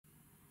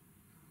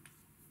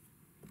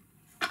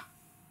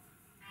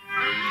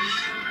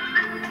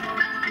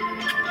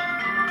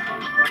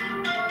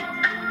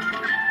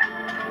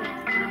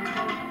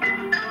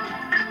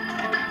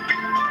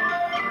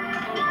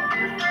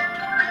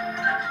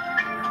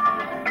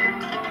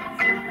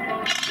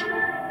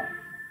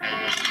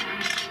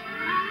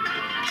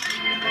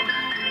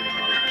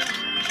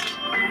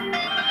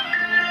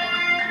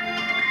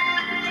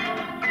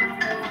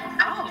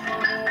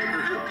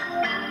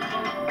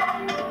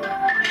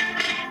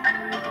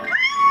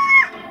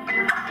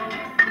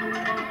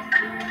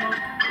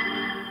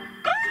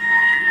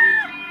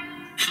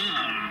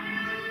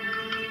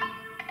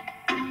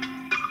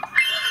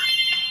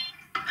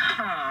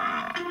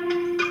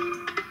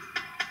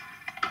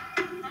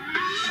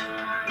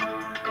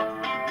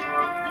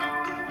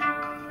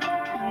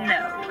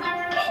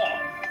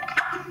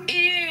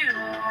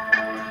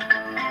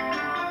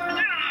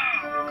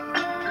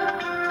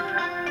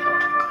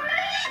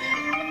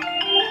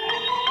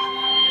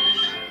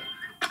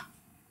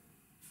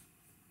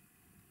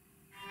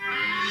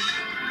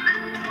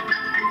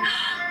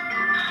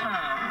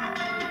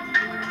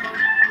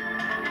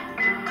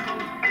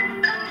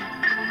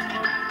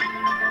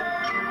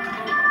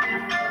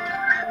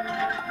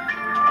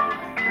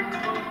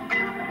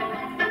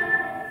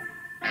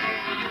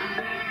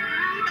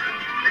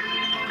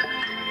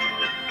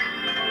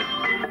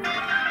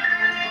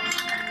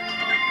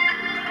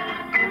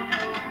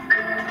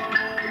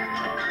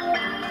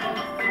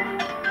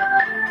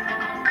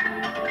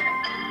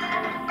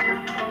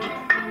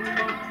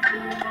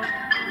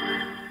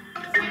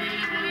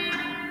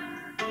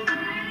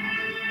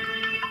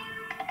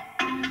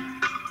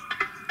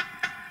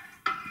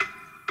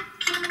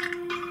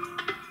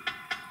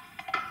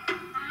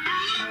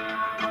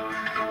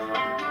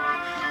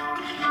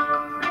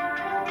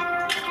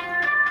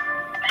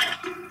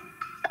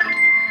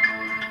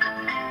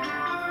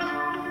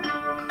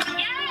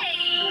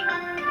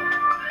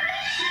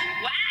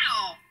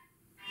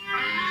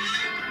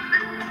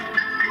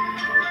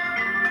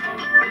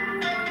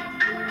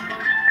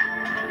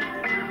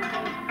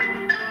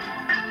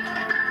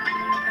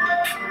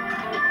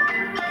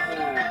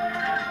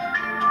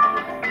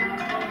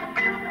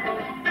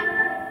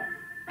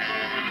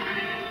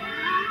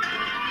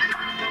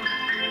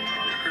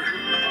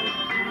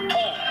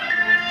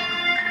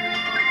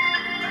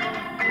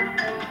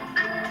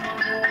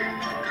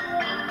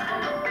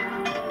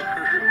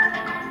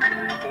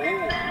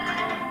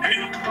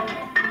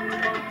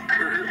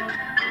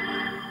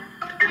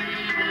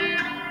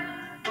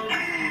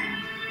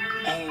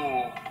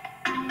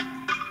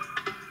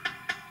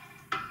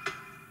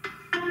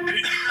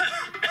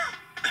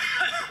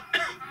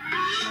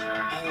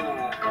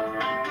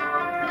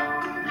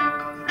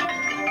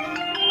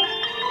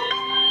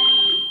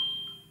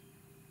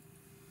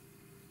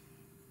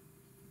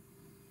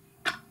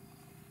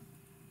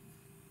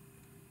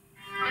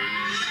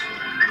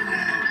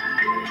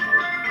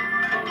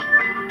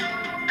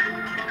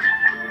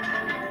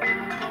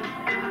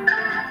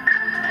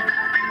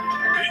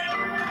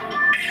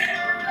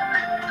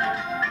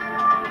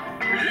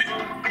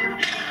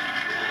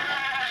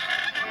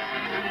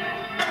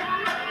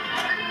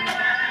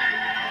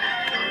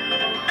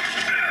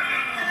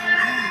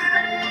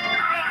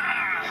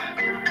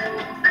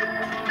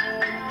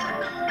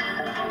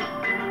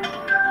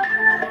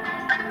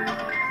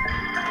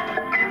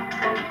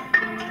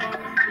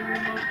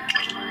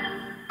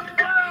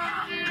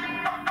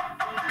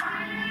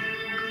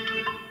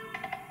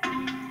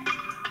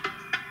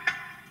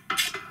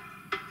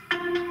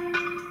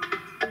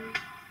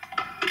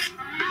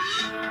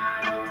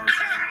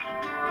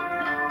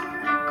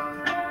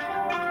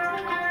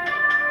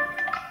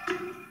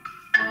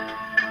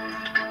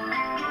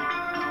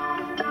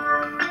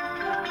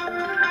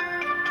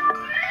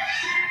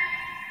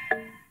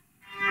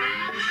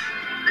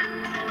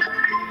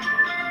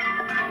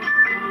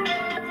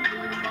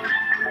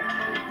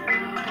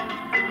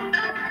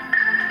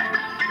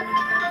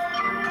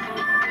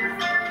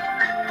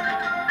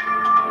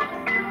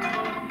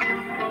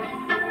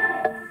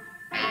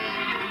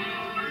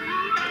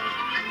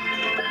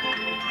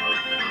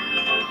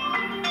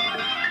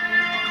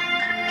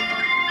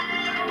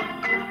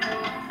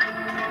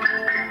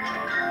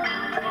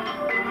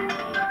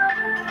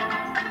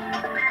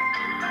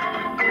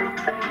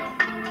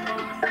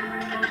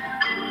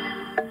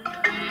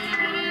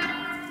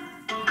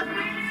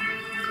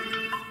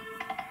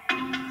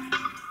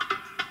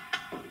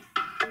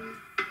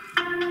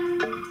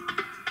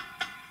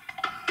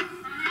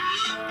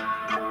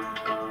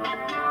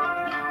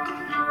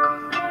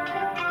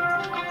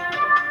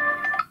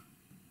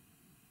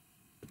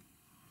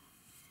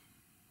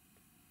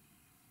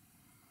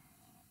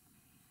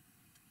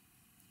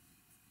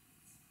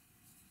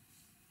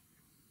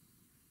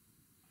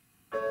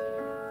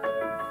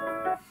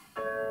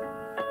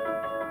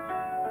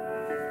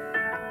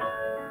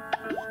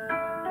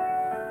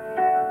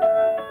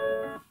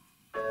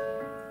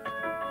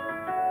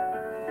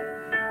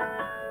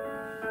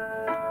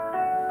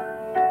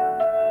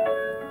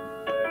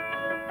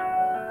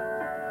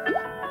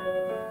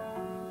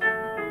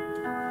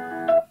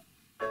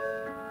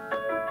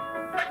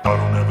I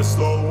don't ever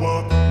slow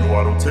up, no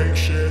I don't take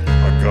shit.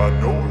 I got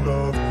no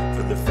love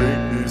for the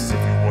fakeness.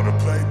 If you wanna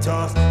play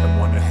tough and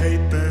wanna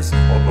hate this,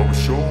 I'll always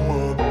show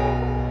up.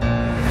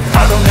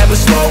 I don't ever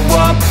slow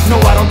up, no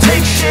I don't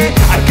take shit.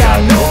 I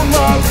got no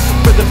love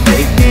for the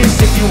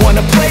fakeness. If you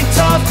wanna play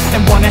tough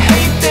and wanna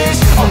hate this,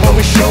 I'll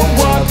always show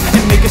up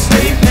and make a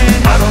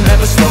statement. I don't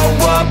ever slow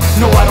up,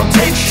 no I don't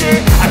take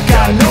shit. I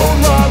got no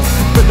love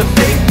for the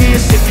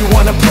fakeness. If you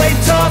wanna play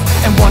tough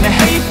and wanna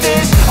hate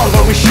this, I'll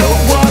always show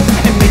up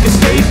and make a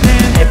statement.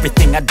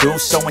 Everything I do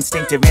so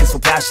instinctive and so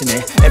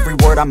passionate. Every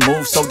word I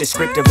move so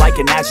descriptive like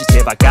an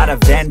adjective. I got a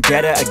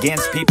vendetta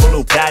against people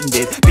who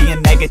patented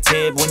being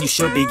negative when you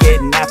should be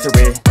getting after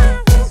it.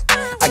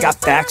 I got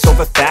facts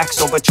over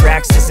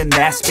tracks, this and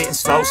that. Spitting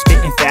slow,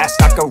 spitting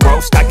fast. I could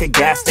roast, I could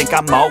gas. Think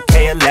I'm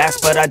okay at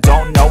last, but I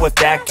don't know if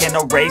that can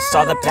erase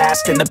all the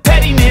past. And the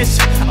pettiness,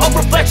 a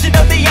reflection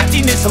of the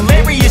emptiness.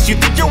 Hilarious, you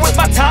think you're worth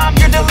my time,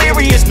 you're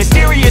delirious.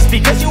 Mysterious,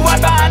 because you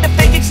hide behind a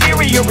fake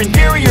exterior.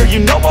 Inferior, you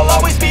know I'll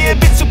always be a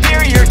bit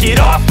superior. Get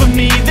off of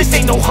me, this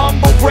ain't no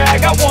humble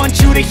brag. I want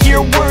you to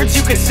hear words,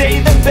 you can say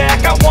them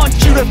back. I want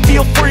you to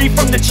feel free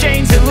from the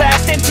chains at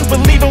last, and to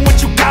believe in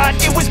what you got,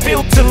 it was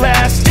built to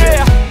last,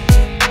 yeah.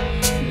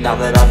 Now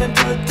that I've been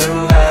put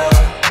through hell,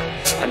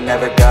 I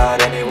never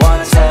got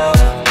anyone's help.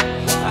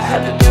 I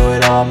had to do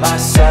it all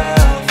myself.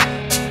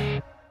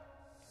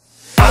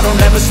 I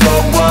don't ever slow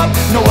up,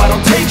 no I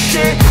don't take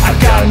shit. I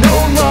got no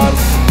love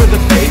for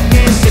the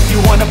fakeness. If you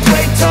wanna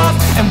play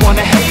tough and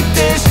wanna hate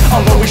this,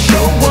 I'll always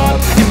show up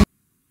and